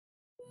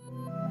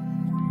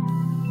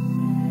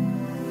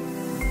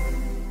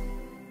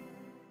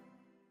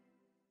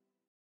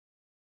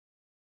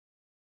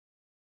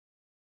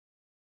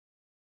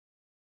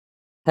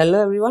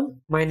Hello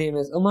everyone, my name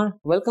is Umar.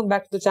 Welcome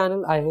back to the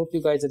channel. I hope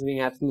you guys are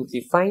doing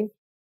absolutely fine.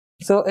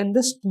 So in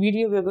this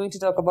video, we're going to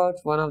talk about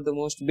one of the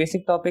most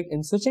basic topic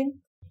in switching.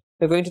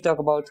 We're going to talk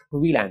about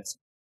VLANs.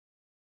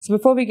 So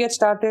before we get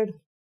started,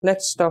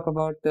 let's talk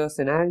about the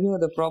scenario,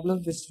 the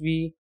problems which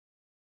we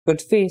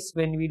could face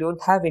when we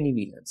don't have any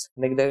VLANs.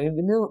 Like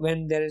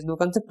when there is no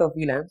concept of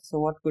VLANs, so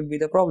what could be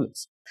the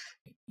problems?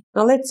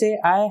 Now let's say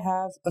I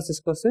have a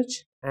Cisco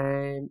switch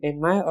and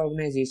in my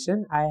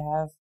organization, I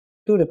have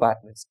two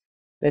departments.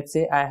 Let's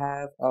say I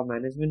have a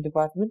management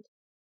department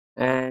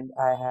and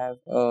I have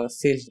a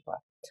sales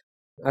department.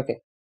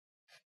 Okay.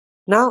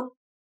 Now,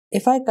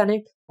 if I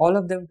connect all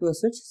of them to a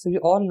switch, so we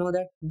all know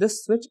that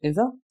this switch is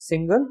a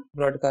single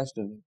broadcast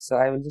domain. So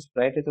I will just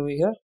write it over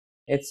here.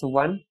 It's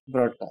one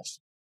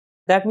broadcast.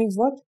 That means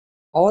what?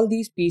 All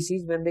these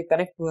PCs, when they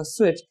connect to a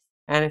switch,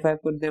 and if I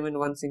put them in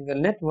one single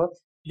network,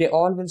 they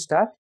all will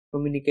start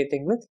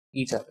communicating with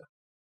each other.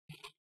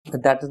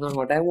 But that is not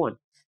what I want.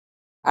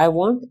 I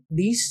want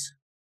these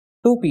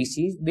two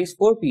PCs, these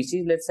four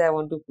PCs, let's say I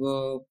want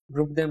to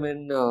group them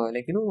in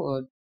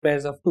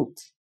pairs of two.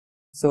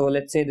 So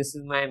let's say this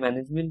is my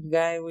management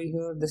guy over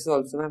here, this is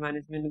also my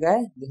management guy,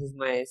 this is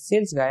my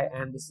sales guy,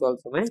 and this is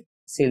also my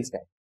sales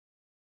guy.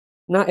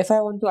 Now if I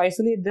want to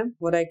isolate them,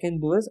 what I can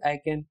do is I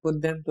can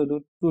put them to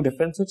do two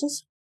different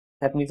switches.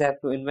 That means I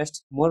have to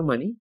invest more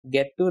money,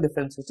 get two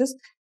different switches,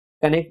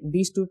 connect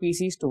these two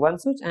PCs to one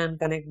switch and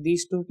connect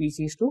these two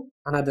PCs to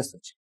another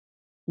switch.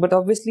 But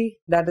obviously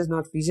that is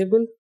not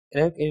feasible.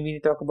 Right? When we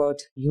talk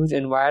about huge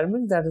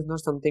environments, that is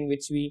not something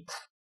which we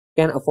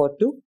can afford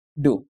to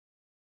do.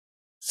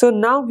 So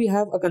now we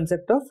have a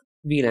concept of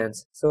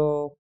VLANs.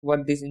 So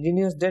what these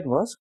engineers did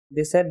was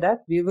they said that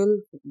we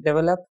will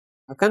develop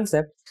a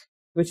concept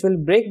which will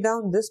break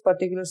down this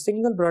particular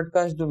single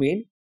broadcast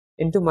domain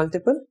into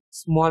multiple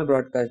small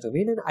broadcast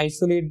domain and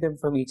isolate them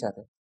from each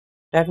other.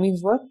 That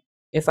means what?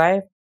 If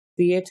I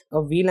create a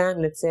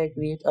VLAN, let's say I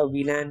create a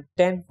VLAN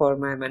 10 for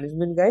my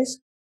management guys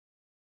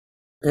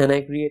and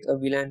I create a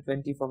VLAN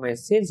 20 for my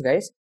sales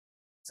guys.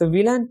 So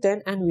VLAN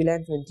 10 and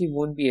VLAN 20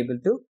 won't be able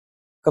to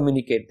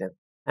communicate them.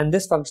 And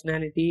this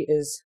functionality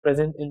is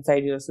present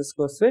inside your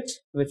Cisco switch,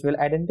 which will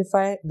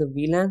identify the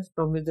VLANs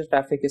from which the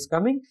traffic is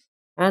coming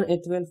and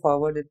it will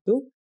forward it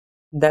to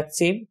that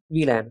same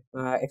VLAN,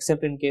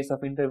 except in case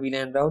of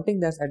inter-VLAN routing.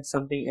 That's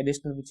something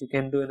additional which you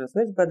can do in a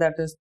switch, but that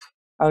is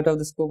out of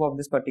the scope of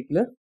this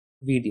particular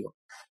video.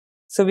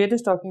 So we are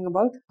just talking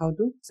about how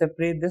to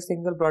separate this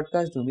single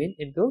broadcast domain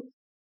into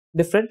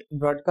different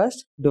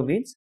broadcast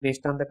domains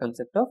based on the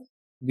concept of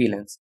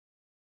VLANs,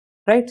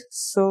 right?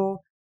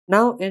 So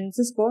now in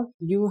Cisco,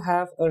 you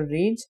have a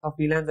range of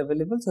VLANs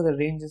available. So the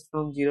range is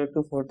from 0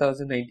 to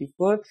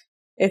 4094.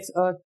 It's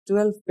a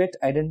 12-bit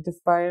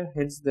identifier,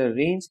 hence the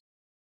range.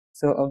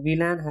 So a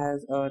VLAN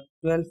has a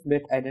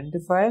 12-bit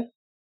identifier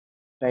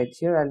right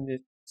here. I'll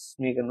just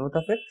make a note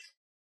of it.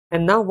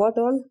 And now what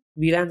all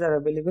VLANs are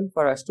available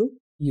for us to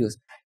use?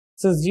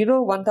 So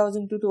 0,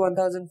 1002 to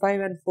 1005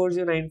 and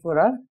 4094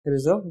 are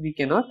reserved. We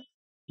cannot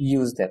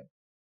use them.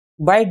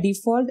 By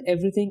default,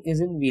 everything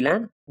is in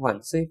VLAN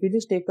 1. So if you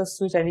just take a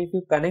switch and if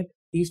you connect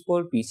these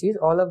four PCs,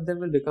 all of them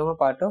will become a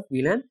part of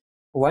VLAN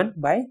 1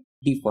 by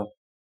default.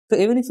 So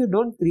even if you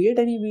don't create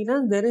any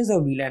VLAN, there is a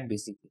VLAN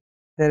basically.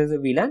 There is a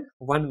VLAN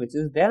 1 which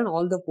is there and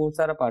all the ports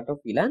are a part of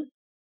VLAN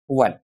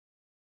 1.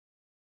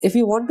 If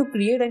you want to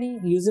create any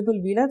usable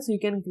VLANs, you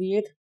can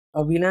create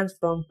a VLANs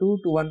from 2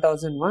 to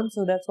 1001.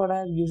 So that's what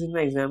I have used in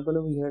my example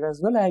over here as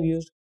well. I have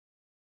used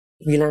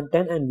VLAN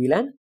 10 and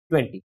VLAN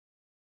 20.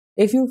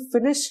 If you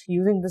finish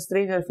using this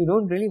range, or if you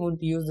don't really want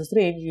to use this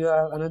range, you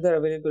have another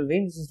available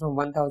range. This is from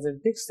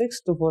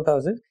 1006 to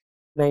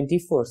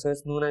 4094. So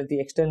it's known as the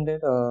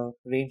extended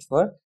range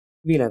for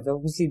VLANs.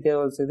 Obviously, there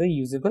are also the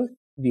usable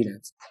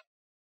VLANs.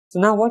 So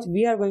now what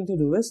we are going to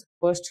do is,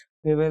 first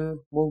we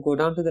will go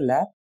down to the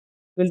lab.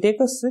 We'll take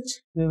a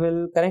switch. We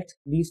will connect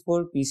these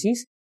four PCs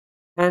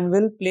and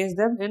we'll place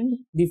them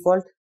in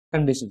default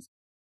conditions.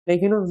 Like,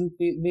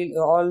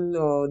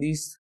 all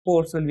these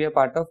ports will be a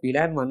part of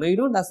VLAN 1. Now, you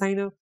don't assign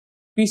a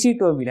PC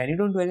to a VLAN. You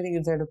don't do anything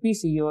inside a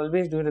PC. You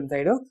always do it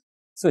inside a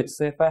switch.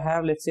 So if I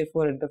have, let's say,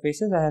 four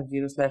interfaces, I have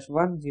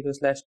 0/1,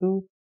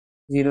 0/2,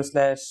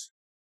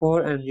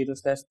 0/4, and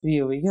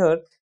 0/3 over here.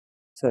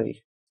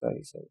 Sorry.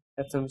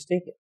 That's a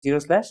mistake.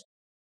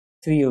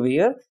 0/3 over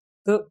here.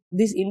 So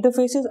these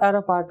interfaces are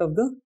a part of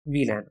the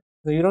VLAN.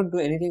 So you don't do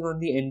anything on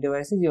the end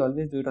devices. You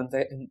always do it on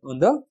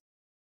the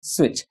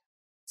switch.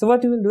 So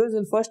what you will do is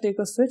we'll first take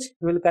a switch,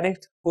 we will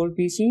connect four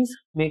PCs,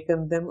 make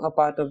them a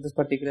part of this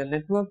particular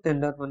network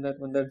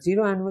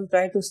 10.1.1.0 and we'll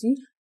try to see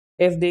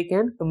if they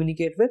can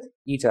communicate with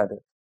each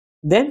other.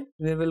 Then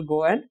we will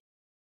go and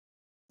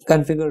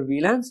configure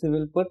VLANs. We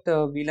will put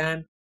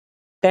VLAN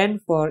 10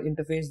 for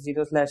interface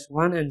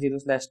 0/1 and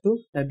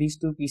 0/2. These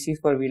two PCs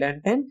for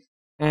VLAN 10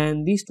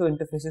 and these two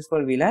interfaces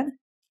for VLAN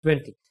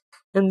 20.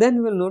 And then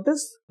we will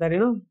notice that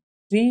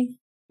three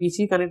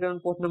PC connected on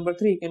port number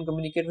 3 can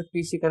communicate with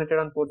PC connected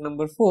on port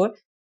number 4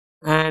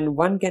 and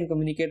one can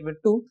communicate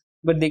with 2,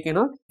 but they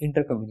cannot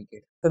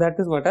intercommunicate. So that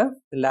is what our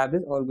lab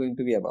is all going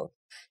to be about.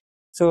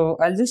 So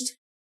I'll just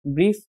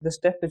brief the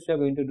step which we are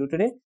going to do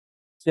today.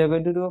 So we are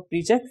going to do a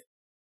pre-check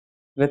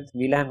with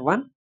VLAN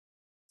 1.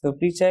 So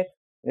pre-check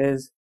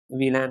is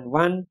VLAN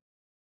 1.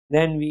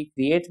 Then we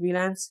create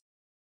VLANs,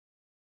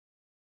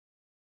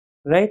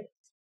 right?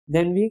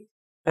 Then we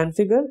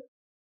configure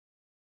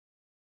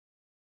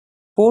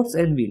ports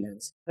and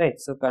VLANs, right?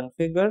 So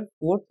configure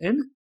port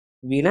in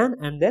VLAN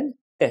and then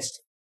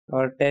test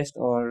or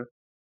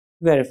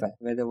verify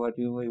whether what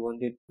we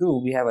wanted to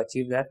do, we have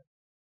achieved that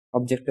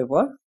objective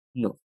or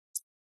no.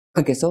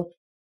 Okay, so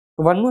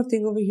one more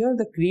thing over here,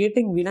 the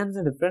creating VLAN is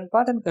a different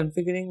part and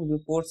configuring the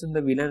ports in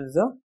the VLAN is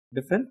a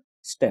different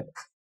step.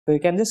 So you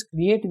can just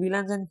create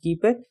VLANs and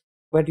keep it,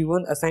 but you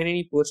won't assign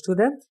any ports to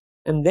them.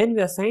 And then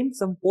we assign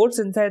some ports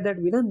inside that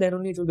VLAN, then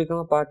only it will become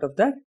a part of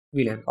that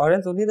VLAN, or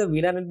else only the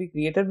VLAN will be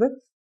created with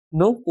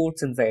no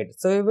ports inside.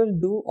 So we will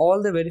do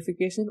all the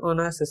verification on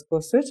our Cisco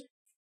switch.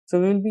 So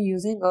we will be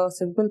using a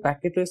simple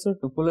packet tracer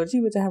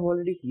topology which I have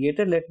already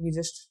created. Let me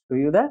just show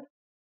you that.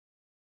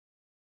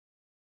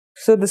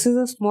 So this is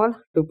a small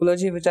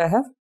topology which I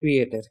have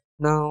created.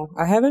 Now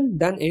I haven't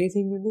done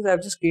anything with this,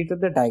 I've just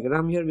created the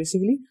diagram here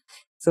basically.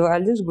 So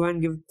I'll just go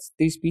and give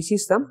these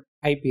PCs some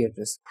IP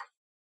address.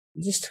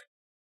 Just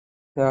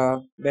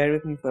bear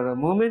with me for a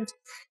moment.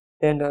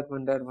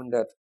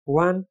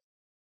 10.1.1.1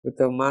 with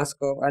a mask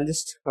of, I'll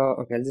just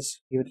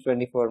give it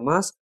 24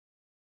 mask.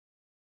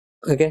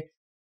 Okay,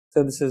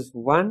 so this is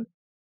 1,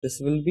 this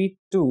will be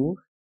 2,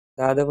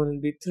 the other one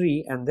will be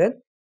 3, and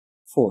then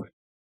 4.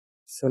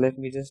 So let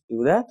me just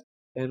do that.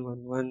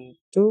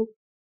 10.1.1.2.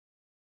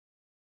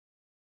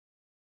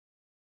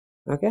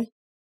 Okay,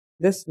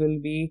 this will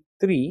be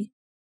 3.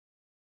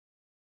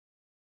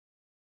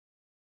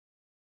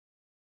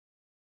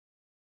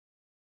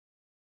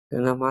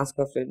 And a mask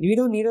of 10. We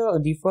don't need a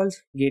default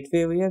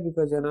gateway over here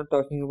because we are not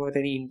talking about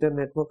any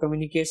inter-network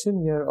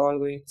communication. We are all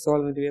going, it's all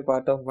going to be a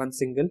part of one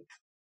single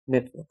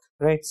network,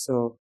 right?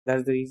 So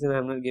that's the reason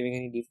I'm not giving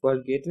any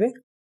default gateway.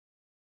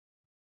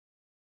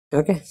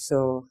 Okay,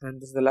 so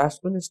and this is the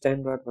last one is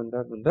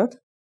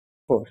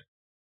 10.1.1.4.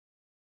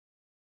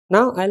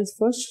 Now I'll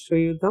first show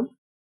you the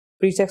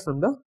pre-checks on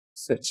the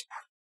switch.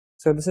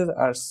 So this is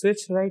our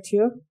switch right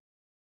here.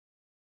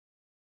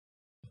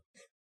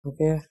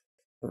 Okay.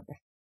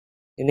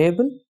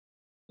 Enable.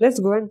 Let's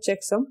go and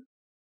check some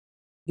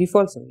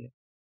defaults over here.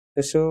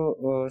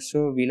 So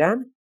show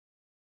VLAN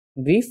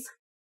brief.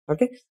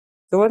 Okay.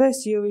 So what I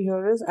see over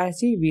here is I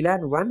see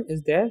VLAN 1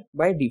 is there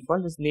by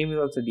default. This name is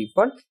also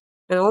default,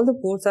 and all the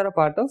ports are a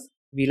part of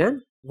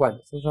VLAN 1.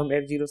 So from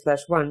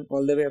F0/1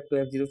 all the way up to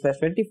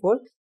F0/24,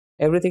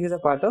 everything is a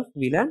part of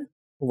VLAN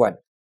 1.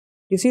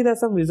 You see there's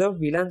some reserved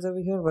VLANs over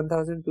here,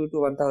 1002 to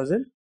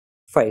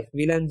 1005.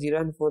 VLAN 0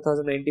 and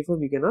 4094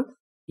 we cannot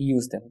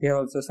use them. There are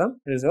also some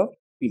reserved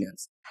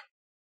VLANs.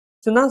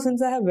 So now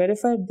since I have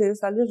verified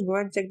this, I'll just go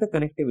and check the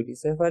connectivity.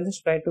 So if I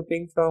just try to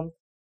ping from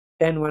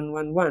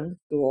 10.1.1.1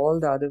 to all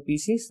the other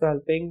PCs, so I'll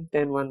ping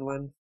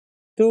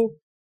 10.1.1.2,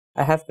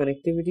 I have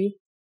connectivity.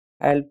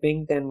 I'll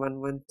ping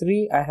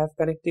 10.1.1.3, I have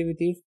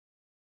connectivity,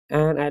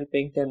 and I'll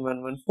ping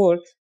 10.1.1.4,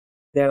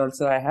 there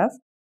also I have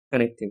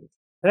connectivity,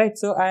 right?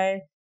 So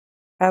I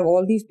have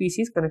all these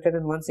PCs connected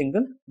in one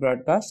single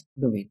broadcast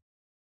domain.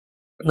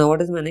 Now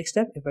what is my next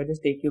step? If I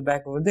just take you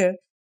back over there,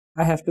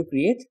 I have to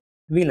create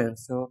VLANs.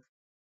 So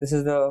this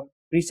is the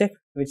pre-check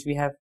which we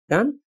have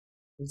done.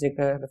 We'll take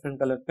a different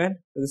colored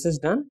pen. So this is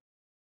done.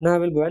 Now I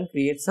will go and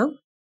create some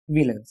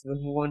VLANs.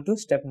 We'll move on to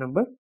step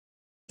number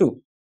 2.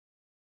 So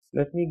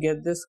let me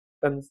get this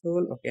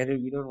console. Okay,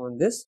 we don't want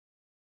this.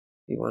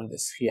 We want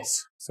this.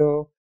 Yes.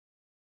 So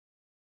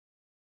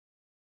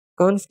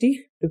conf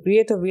t to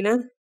create a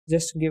VLAN,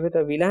 just give it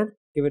a VLAN,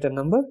 give it a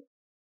number,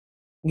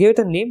 give it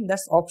a name,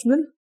 that's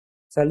optional.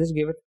 So I'll just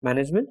give it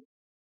management,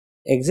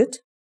 exit,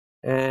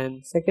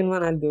 and second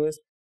one I'll do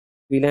is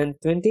VLAN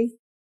 20,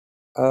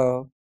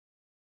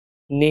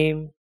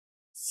 name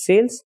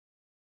sales,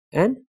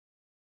 and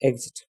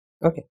exit.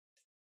 Okay.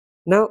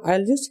 Now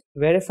I'll just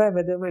verify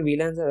whether my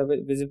VLANs are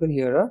visible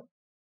here or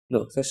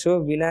no. So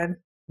show VLAN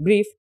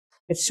brief.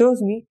 It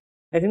shows me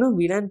that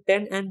VLAN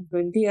 10 and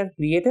 20 are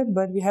created,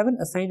 but we haven't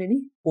assigned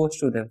any ports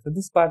to them. So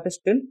this part is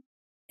still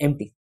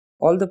empty.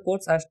 All the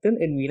ports are still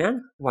in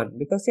VLAN 1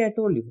 because see, I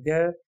told you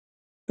there are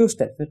two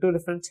steps, two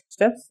different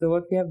steps. So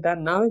what we have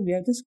done now is we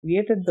have just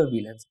created the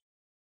VLANs.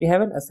 We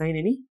haven't assigned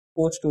any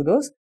ports to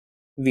those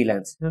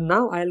VLANs.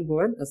 Now I'll go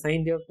and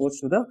assign their ports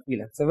to the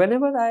VLAN. So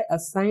whenever I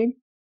assign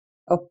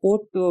a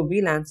port to a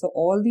VLAN, so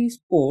all these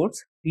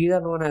ports, these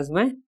are known as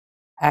my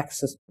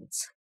access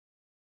ports.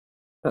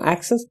 Now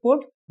access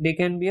port, they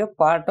can be a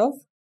part of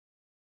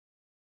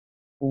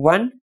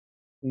one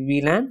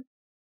VLAN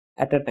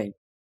at a time.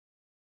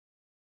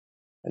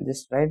 I'll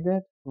just write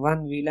that,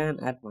 one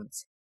VLAN at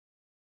once.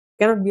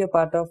 Cannot be a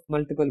part of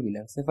multiple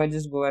VLANs. If I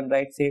just go and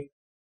write say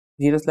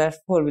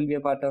 0/4 will be a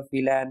part of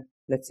VLAN,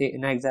 let's say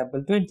in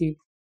example 20,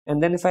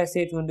 and then if I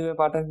say it will be a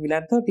part of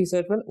VLAN 30, so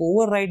it will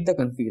override the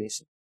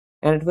configuration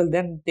and it will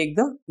then take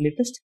the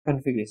latest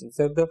configuration.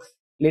 So if the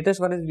latest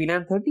one is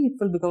VLAN 30, it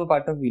will become a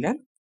part of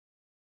VLAN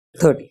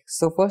 30.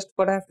 So first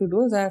what I have to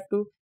do is I have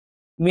to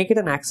make it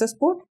an access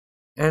port,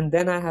 and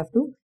then I have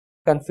to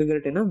configure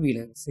it in a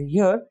VLAN. So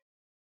here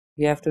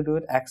you have to do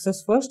it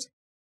access first,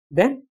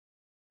 then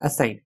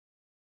assign.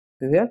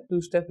 So there are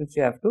two steps which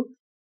you have to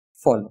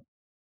follow.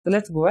 So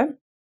let's go and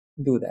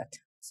do that.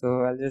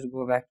 So I'll just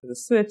go back to the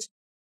switch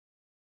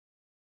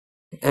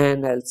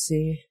and I'll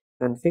say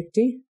config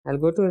T. I'll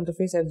go to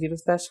interface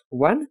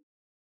F0/1.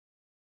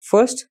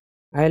 First,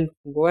 I'll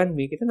go and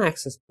make it an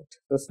access port.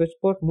 So switch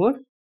port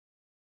mode,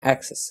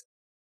 access.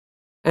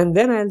 And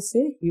then I'll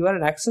say you are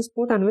an access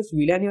port on which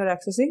VLAN you are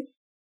accessing.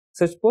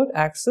 Switch port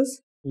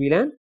access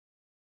VLAN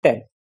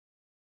 10.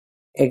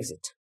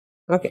 Exit.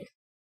 Okay.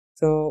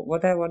 So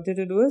what I wanted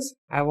to do is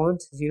I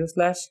want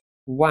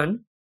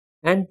 0/1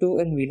 and 2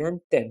 in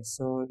VLAN 10.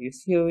 So you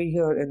see over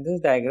here in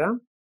this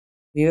diagram,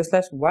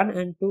 0/1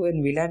 and 2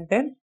 in VLAN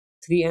 10,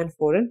 3 and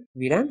 4 in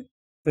VLAN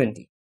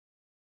 20.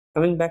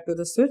 Coming back to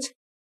the switch,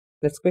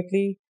 let's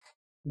quickly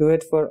do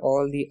it for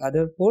all the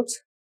other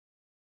ports.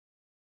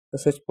 The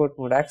switch port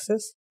mode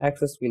access,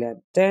 access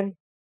VLAN 10,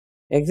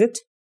 exit.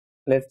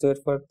 Let's do it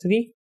for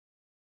 3.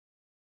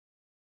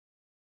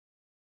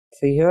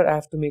 So here I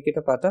have to make it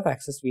a part of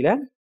access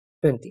VLAN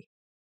 20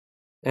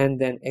 and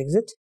then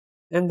exit,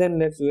 and then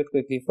let's do it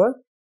quickly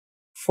for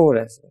 4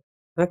 as well.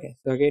 Okay,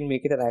 so again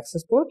make it an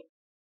access port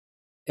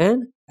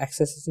and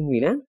access is in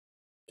VLAN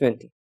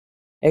 20.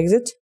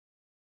 Exit,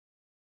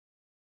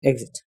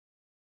 exit.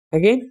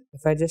 Again,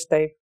 if I just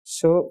type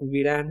show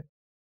VLAN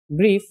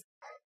brief,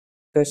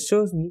 so it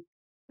shows me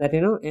that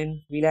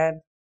in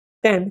VLAN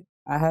 10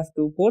 I have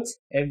 2 ports,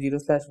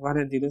 F0/1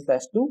 and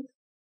 0/2,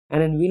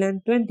 and in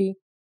VLAN 20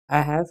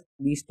 I have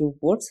these 2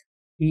 ports,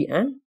 3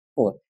 and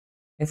 4.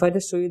 If I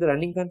just show you the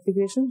running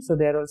configuration, so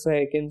there also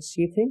I can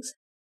see things.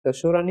 So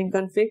show running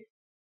config,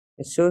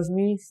 it shows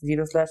me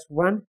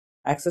 0/1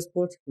 access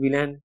port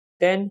VLAN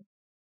 10,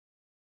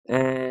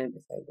 and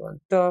if I go on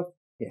top,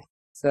 yeah,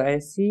 so I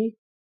see,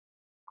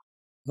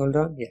 hold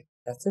on, yeah,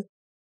 that's it.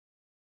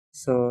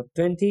 So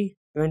 20,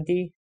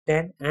 20,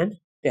 10 and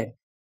 10.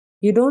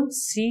 You don't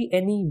see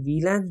any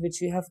VLANs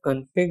which you have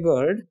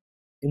configured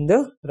in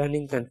the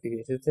running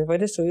configuration. So if I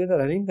just show you the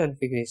running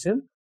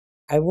configuration,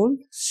 I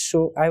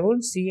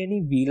won't see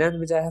any VLAN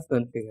which I have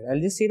configured. I'll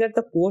just see that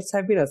the ports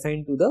have been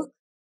assigned to the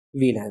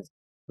VLANs.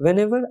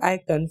 Whenever I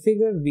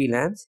configure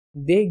VLANs,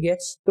 they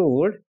get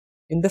stored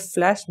in the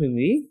flash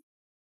memory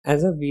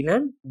as a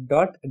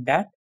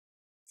VLAN.dat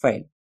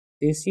file.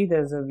 You see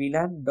there's a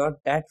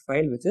VLAN.dat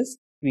file which is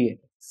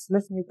created. So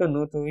let's make a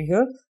note over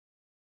here.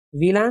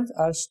 VLANs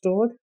are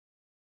stored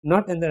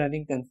not in the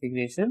running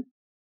configuration,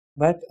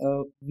 but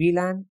a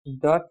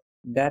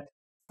VLAN.dat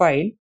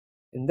file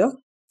in the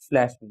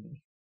flash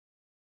memory.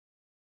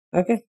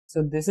 Okay,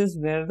 so this is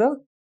where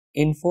the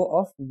info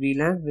of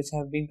VLANs which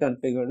have been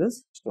configured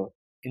is stored.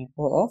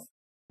 Info of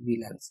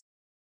VLANs.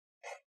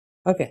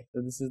 Okay,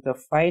 so this is the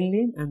file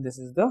name and this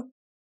is the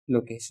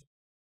location.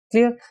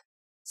 Clear?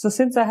 So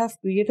since I have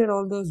created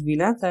all those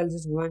VLANs, I'll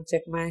just go and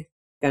check my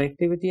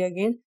connectivity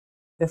again.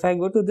 If I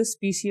go to this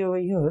PC over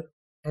here,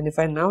 and if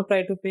I now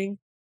try to ping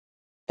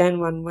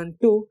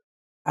 10.1.1.2,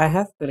 I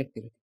have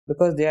connectivity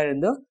because they are in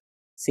the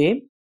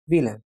same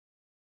VLAN.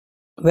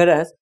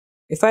 Whereas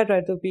if I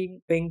try to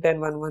ping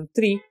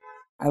 10.1.1.3,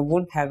 I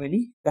won't have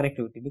any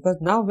connectivity, because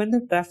now when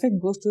the traffic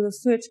goes to the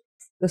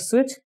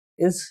switch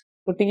is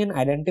putting an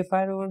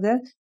identifier over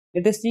there.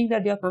 It is seeing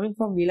that you are coming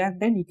from VLAN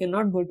 10, you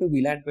cannot go to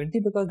VLAN 20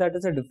 because that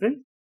is a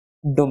different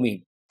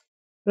domain,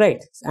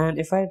 right? And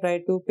if I try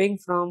to ping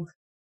from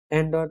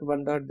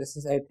 10.1. This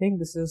is, I think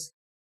this is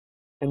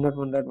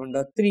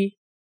 10.1.1.3,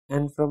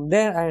 and from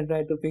there I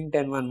try to ping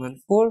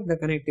 10.1.1.4, the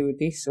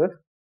connectivity should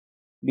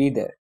be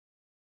there.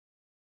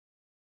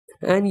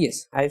 And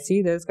yes, I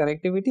see there is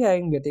connectivity. I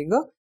am getting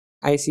a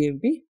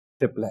ICMP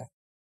reply.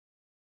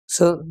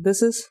 So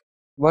this is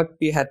what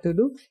we had to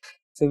do.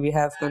 So we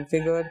have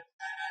configured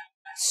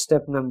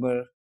step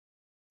number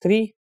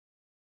 3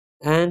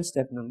 and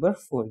step number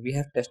 4. We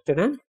have tested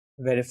and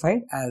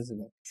verified as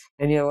well.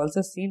 And you have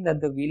also seen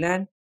that the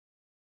VLAN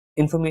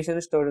information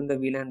is stored in the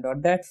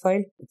VLAN.dat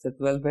file. It's a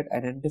 12-bit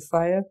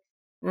identifier.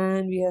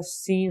 And we have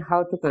seen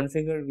how to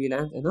configure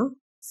VLANs in a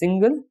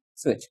single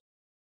switch.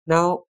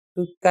 Now,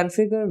 to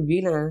configure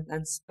VLAN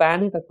and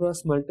span it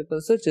across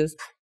multiple switches,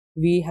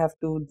 we have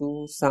to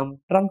do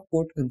some trunk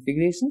port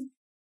configuration,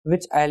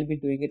 which I'll be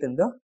doing it in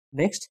the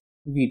next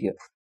video.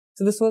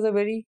 So this was a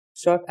very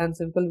short and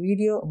simple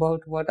video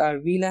about what are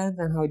VLANs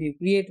and how do you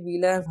create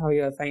VLANs, how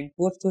you assign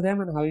ports to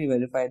them, and how you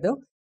verify the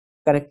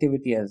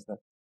connectivity as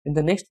well. In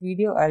the next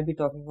video, I'll be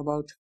talking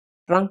about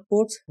trunk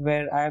ports,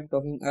 where I'm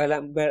going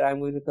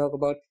to talk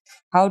about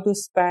how to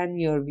span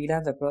your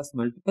VLANs across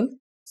multiple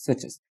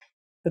switches.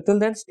 So till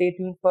then, stay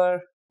tuned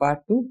for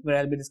part 2, where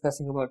I'll be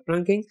discussing about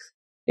trunking.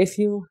 If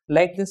you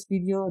like this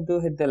video, do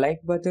hit the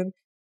like button.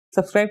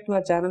 Subscribe to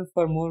our channel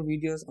for more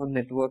videos on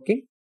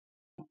networking.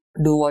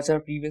 Do watch our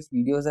previous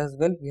videos as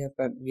well.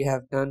 We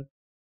have done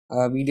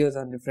videos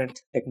on different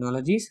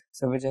technologies,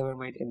 so whichever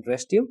might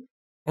interest you.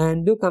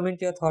 And do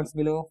comment your thoughts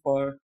below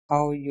for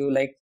how you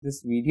like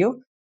this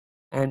video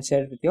and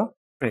share it with your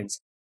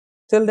friends.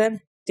 Till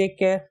then, take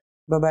care.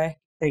 Bye bye.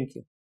 Thank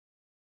you.